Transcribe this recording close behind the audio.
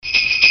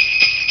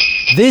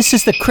This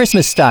is the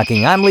Christmas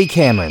Stocking. I'm Lee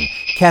Cameron.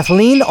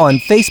 Kathleen on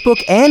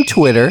Facebook and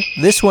Twitter.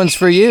 This one's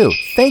for you.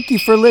 Thank you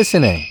for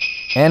listening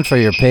and for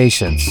your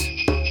patience.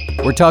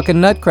 We're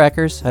talking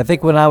nutcrackers. I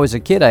think when I was a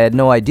kid, I had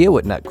no idea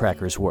what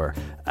nutcrackers were.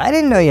 I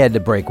didn't know you had to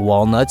break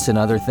walnuts and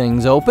other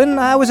things open.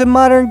 I was a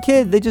modern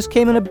kid. They just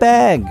came in a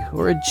bag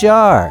or a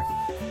jar.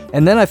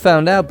 And then I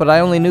found out, but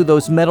I only knew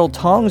those metal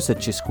tongs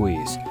that you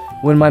squeeze.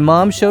 When my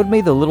mom showed me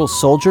the little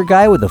soldier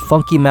guy with a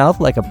funky mouth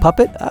like a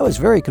puppet, I was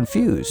very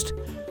confused.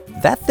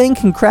 That thing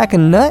can crack a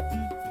nut?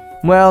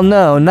 Well,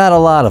 no, not a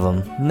lot of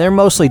them. They're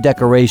mostly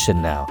decoration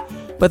now.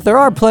 But there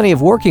are plenty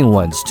of working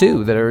ones,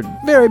 too, that are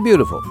very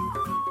beautiful.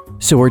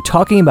 So we're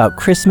talking about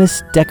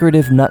Christmas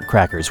decorative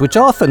nutcrackers, which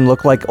often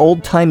look like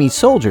old-timey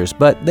soldiers,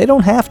 but they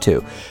don't have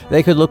to.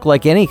 They could look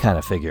like any kind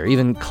of figure,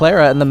 even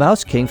Clara and the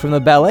Mouse King from the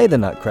ballet The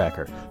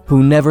Nutcracker,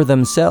 who never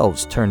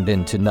themselves turned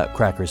into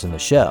nutcrackers in the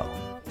show.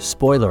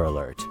 Spoiler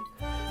alert.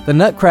 The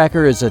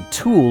Nutcracker as a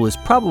tool is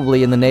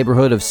probably in the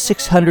neighborhood of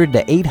 600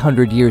 to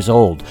 800 years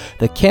old.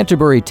 The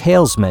Canterbury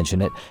Tales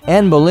mention it,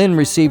 and Boleyn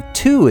received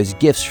 2 as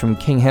gifts from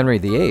King Henry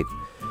VIII.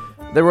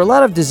 There were a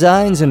lot of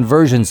designs and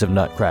versions of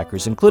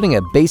nutcrackers, including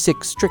a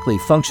basic, strictly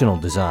functional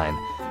design.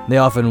 They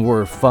often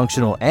were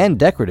functional and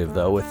decorative,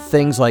 though, with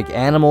things like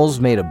animals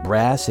made of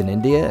brass in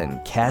India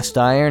and cast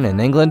iron in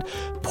England,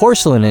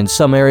 porcelain in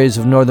some areas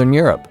of Northern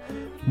Europe.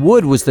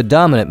 Wood was the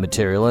dominant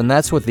material, and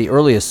that's what the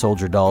earliest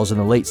soldier dolls in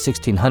the late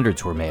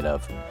 1600s were made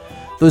of.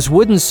 Those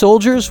wooden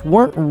soldiers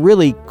weren't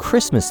really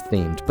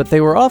Christmas-themed, but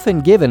they were often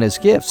given as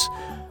gifts.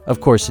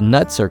 Of course,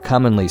 nuts are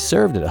commonly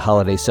served at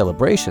holiday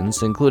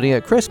celebrations, including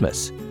at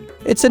Christmas.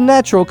 It's a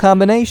natural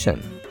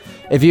combination.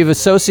 If you've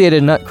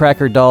associated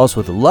nutcracker dolls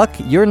with luck,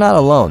 you're not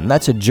alone.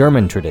 That's a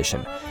German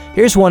tradition.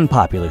 Here's one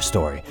popular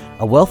story.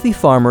 A wealthy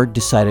farmer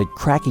decided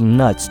cracking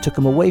nuts took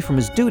him away from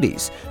his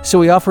duties,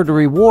 so he offered a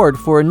reward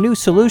for a new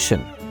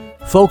solution.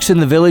 Folks in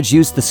the village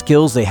used the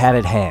skills they had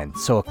at hand,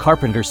 so a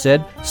carpenter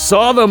said,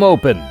 "Saw them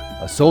open."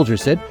 A soldier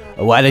said,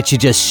 "Why don't you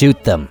just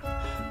shoot them?"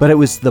 But it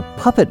was the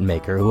puppet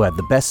maker who had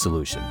the best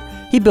solution.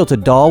 He built a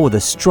doll with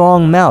a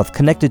strong mouth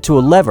connected to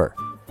a lever.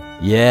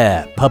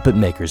 Yeah, puppet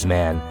makers,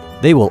 man.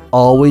 They will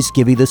always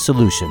give you the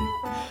solution.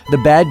 The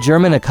bad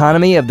German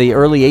economy of the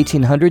early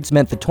 1800s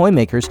meant the toy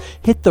makers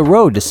hit the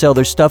road to sell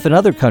their stuff in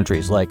other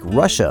countries like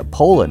Russia,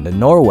 Poland, and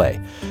Norway.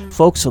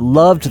 Folks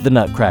loved the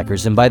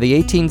nutcrackers, and by the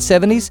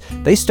 1870s,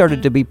 they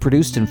started to be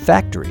produced in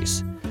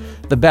factories.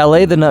 The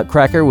ballet The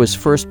Nutcracker was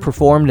first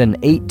performed in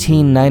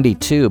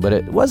 1892, but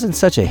it wasn't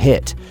such a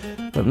hit.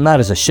 Not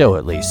as a show,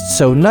 at least,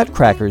 so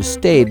nutcrackers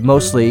stayed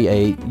mostly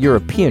a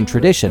European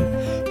tradition.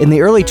 In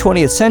the early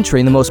 20th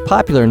century, the most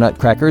popular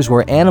nutcrackers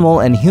were animal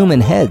and human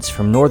heads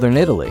from northern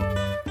Italy.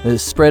 The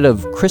spread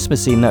of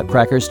Christmassy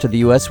nutcrackers to the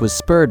U.S. was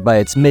spurred by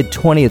its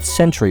mid-20th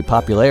century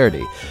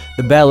popularity.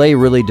 The ballet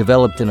really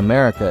developed in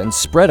America and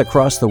spread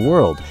across the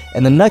world,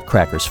 and the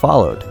nutcrackers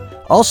followed.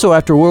 Also,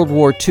 after World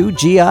War II,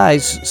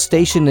 GIs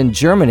stationed in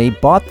Germany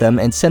bought them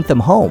and sent them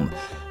home.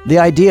 The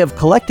idea of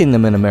collecting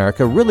them in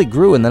America really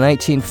grew in the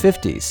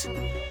 1950s.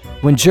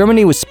 When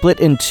Germany was split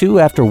in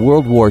two after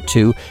World War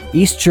II,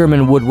 East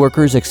German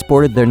woodworkers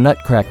exported their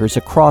nutcrackers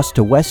across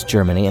to West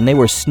Germany, and they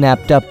were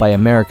snapped up by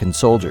American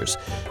soldiers.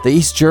 The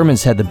East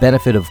Germans had the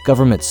benefit of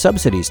government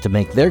subsidies to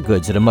make their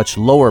goods at a much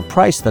lower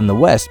price than the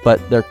West,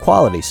 but their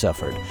quality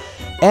suffered.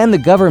 And the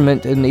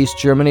government in East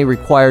Germany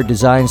required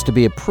designs to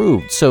be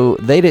approved, so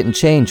they didn't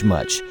change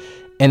much.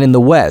 And in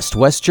the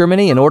West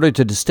Germany, in order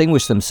to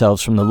distinguish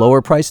themselves from the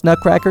lower-priced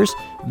nutcrackers,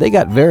 they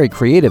got very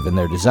creative in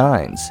their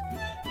designs.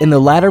 In the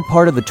latter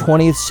part of the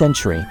 20th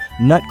century,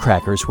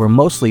 nutcrackers were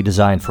mostly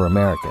designed for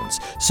Americans.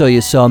 So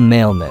you saw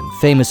mailmen,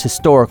 famous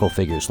historical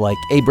figures like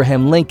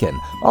Abraham Lincoln,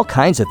 all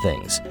kinds of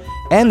things.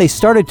 And they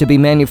started to be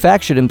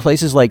manufactured in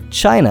places like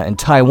China and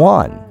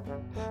Taiwan.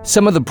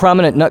 Some of the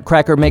prominent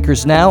nutcracker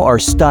makers now are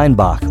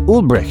Steinbach,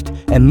 Ulbricht,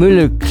 and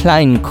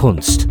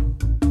Müller-Kleinkunst.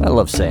 I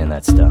love saying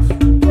that stuff.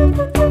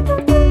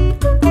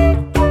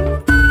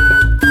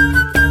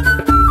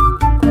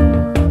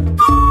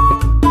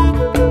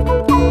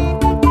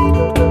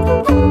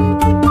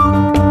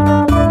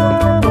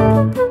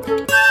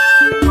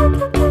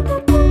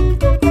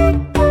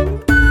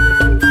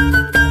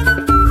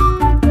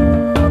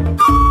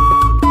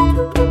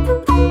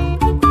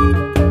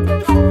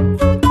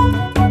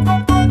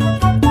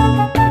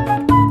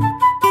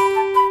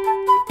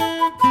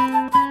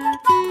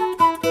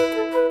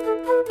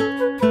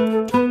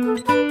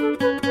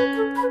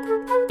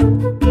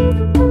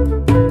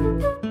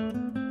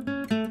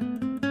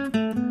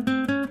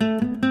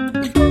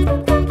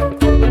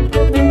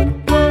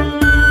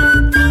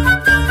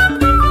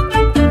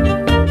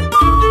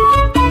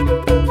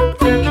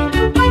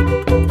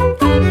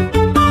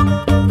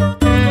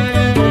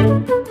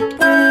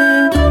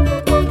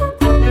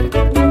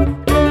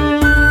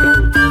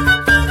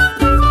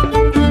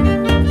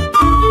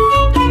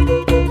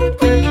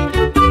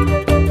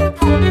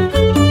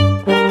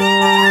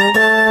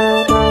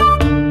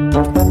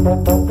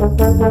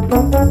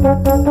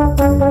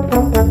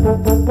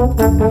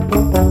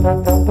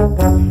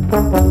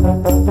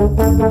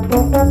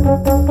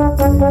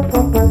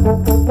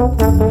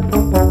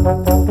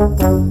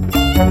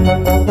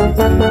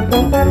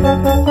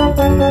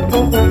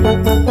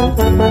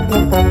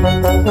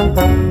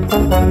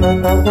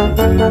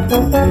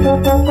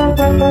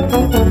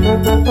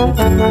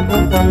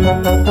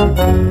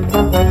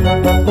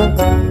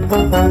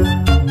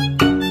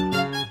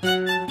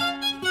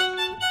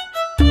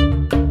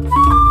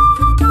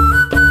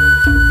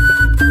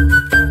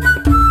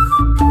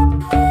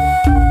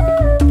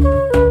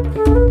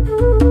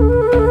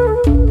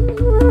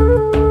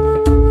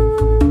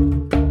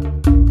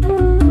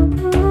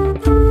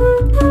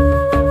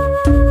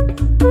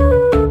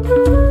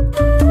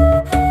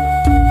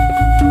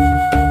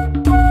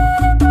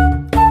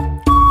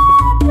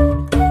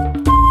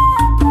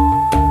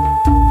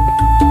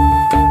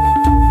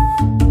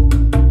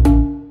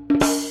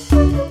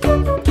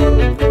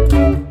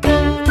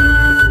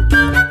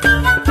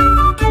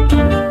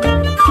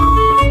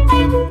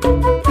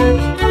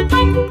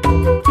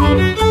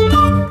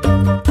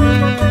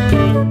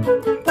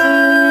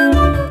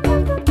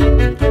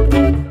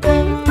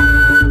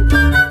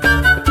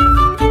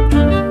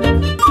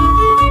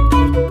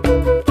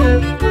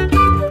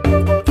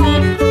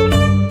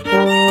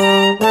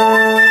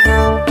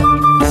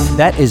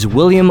 That is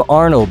William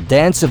Arnold,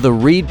 Dance of the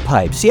Reed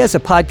Pipes. He has a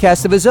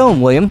podcast of his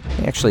own, William.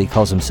 Actually, he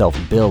calls himself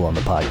Bill on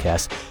the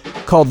podcast,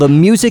 called The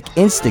Music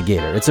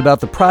Instigator. It's about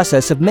the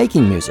process of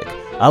making music.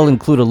 I'll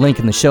include a link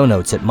in the show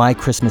notes at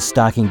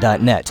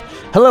mychristmasstocking.net.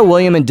 Hello,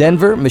 William in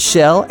Denver,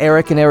 Michelle,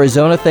 Eric in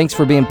Arizona. Thanks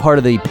for being part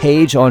of the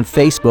page on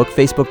Facebook,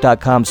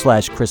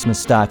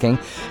 facebook.com/ChristmasStocking.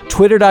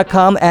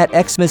 Twitter.com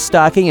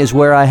 @XmasStocking is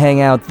where I hang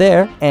out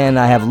there, and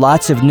I have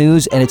lots of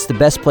news, and it's the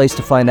best place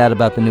to find out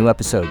about the new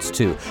episodes,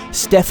 too.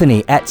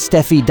 Stephanie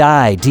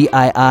 @SteffiDie,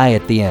 D-I-I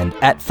at the end,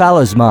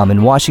 @Fallow's Mom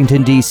in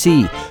Washington,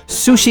 D.C.,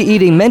 Sushi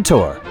Eating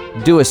Mentor.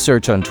 Do a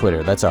search on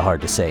Twitter. That's a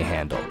hard-to-say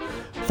handle.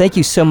 Thank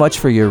you so much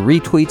for your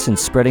retweets and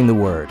spreading the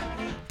word.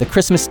 The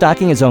Christmas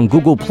Stocking is on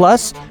Google+.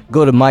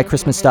 Go to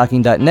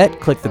mychristmasstocking.net,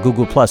 click the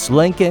Google+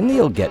 link, and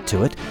you'll get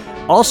to it.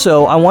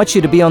 Also, I want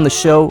you to be on the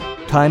show.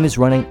 Time is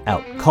running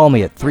out. Call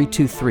me at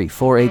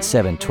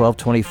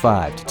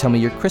 323-487-1225 to tell me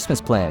your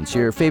Christmas plans,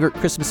 your favorite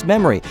Christmas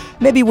memory,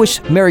 maybe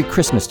wish Merry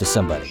Christmas to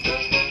somebody.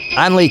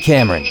 I'm Lee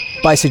Cameron.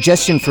 By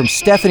suggestion from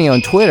Stephanie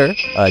on Twitter,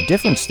 a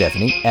different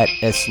Stephanie,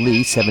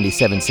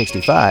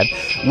 @SLee7765,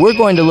 we're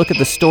going to look at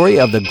the story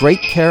of the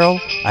great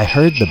carol, I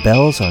Heard the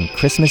Bells on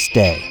Christmas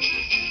Day.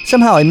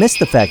 Somehow I missed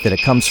the fact that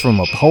it comes from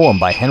a poem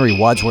by Henry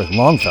Wadsworth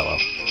Longfellow.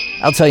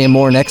 I'll tell you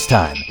more next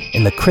time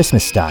in the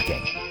Christmas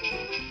Stocking.